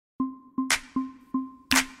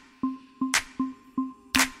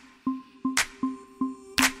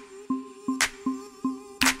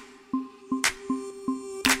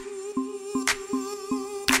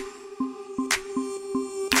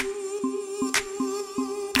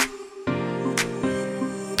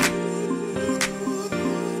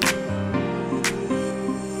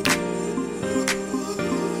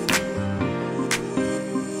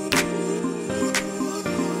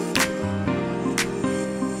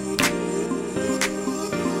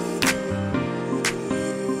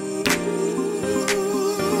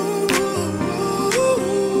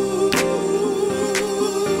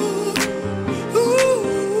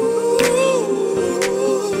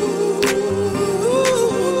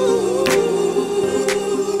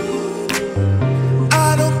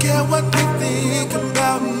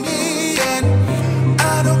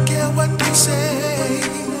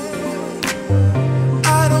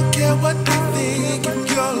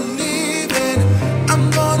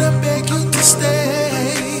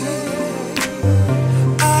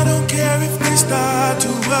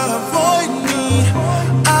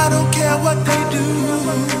do.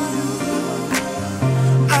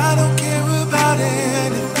 I don't care about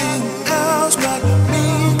anything else but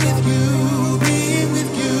being with you, being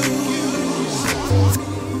with you.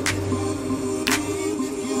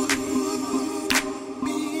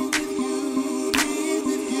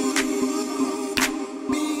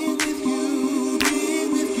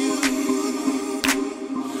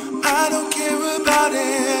 I don't care about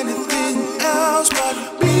anything else but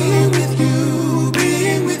being with you,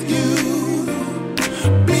 being with you,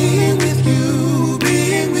 being with you,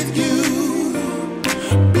 being with you,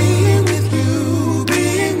 being with you,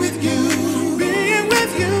 being with you, being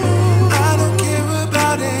with you. I don't care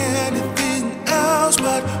about anything else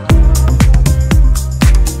but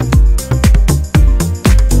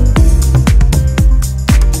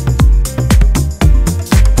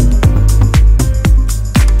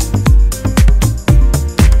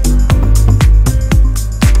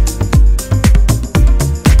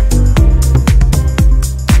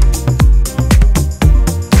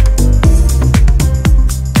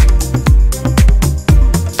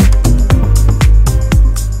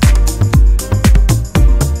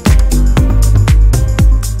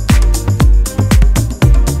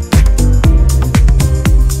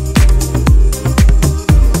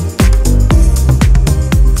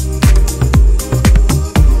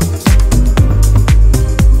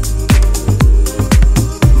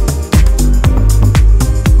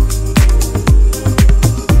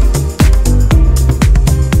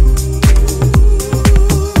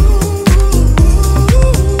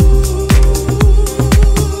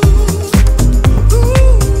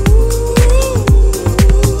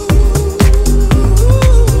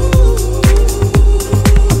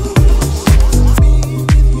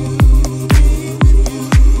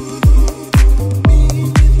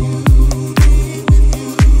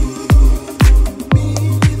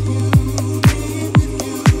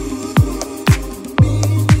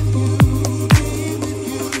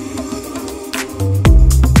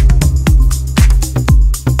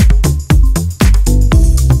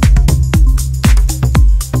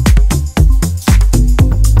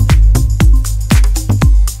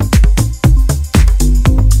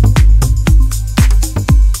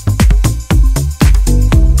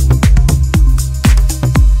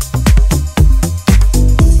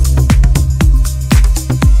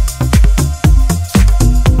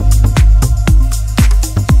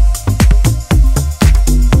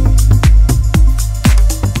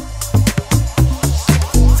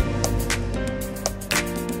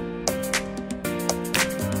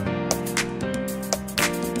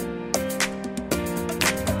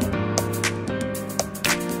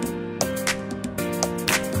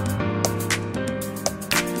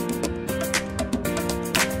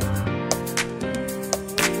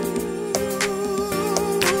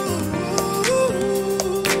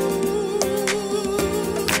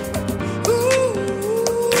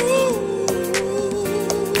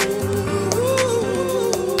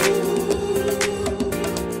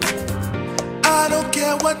I don't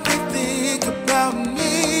care what they think about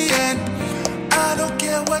me, and I don't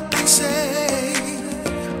care what they say.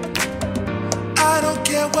 I don't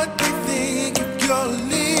care what they think if you're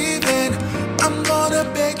leaving. I'm gonna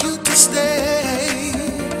beg you to stay.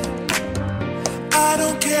 I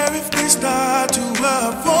don't care if they start to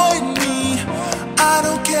avoid me. I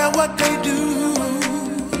don't care what they do.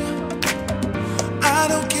 I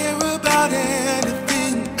don't care about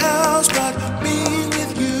anything else but